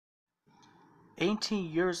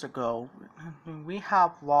18 years ago, we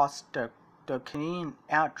have lost the Canadian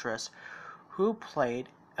actress who played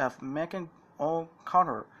of Megan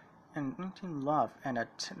O'Connor in Love and a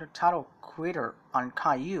title creator on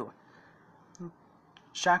Caillou,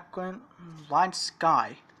 Jaclyn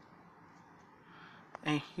Linetsky,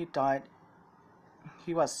 and he died.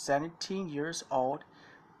 He was 17 years old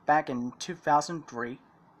back in 2003.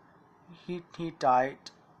 He died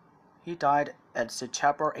at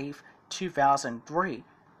September 8th, 2003.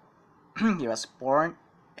 He was born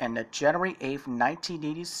on January 8th,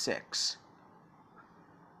 1986.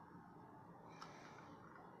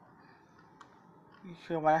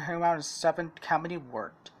 He won 7 Academy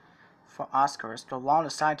Awards for Oscars, the long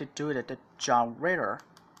assigned to do it to John Ritter,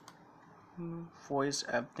 voice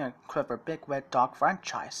of the clever Big Red Dog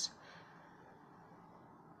franchise.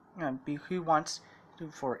 And he wants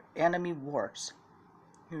for Academy Awards.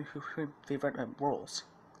 Who favorite roles.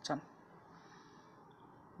 So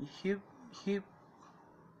he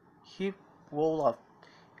role of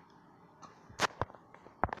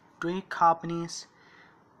 3 companies.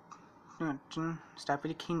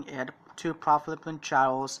 Stephanie King had 2 profitable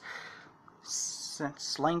channels,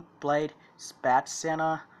 Sling Blade, Spat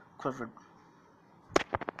Santa, Clifford.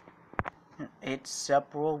 8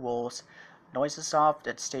 several roles. Noises off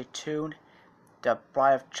that stay tuned. The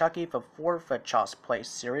Bride of Chucky for 4th Child's Play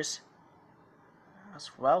series as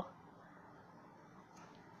well.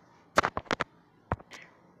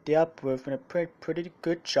 They have proven a pretty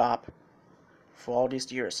good job for all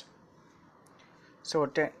these years. So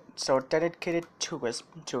dedicated to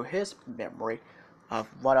his memory of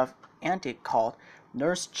what of Andy called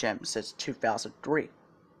Nurse Jim since 2003.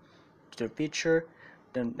 To feature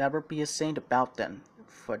There'll Never Be a Saint About Them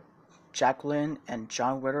for Jaclyn and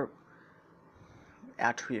John Ritter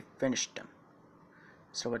after we finished them.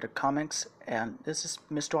 So with the comics, and this is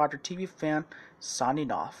Mr. Arthur TV fan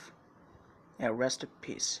signing off. And rest in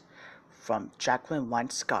peace from Jaclyn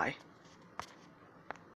Linetsky.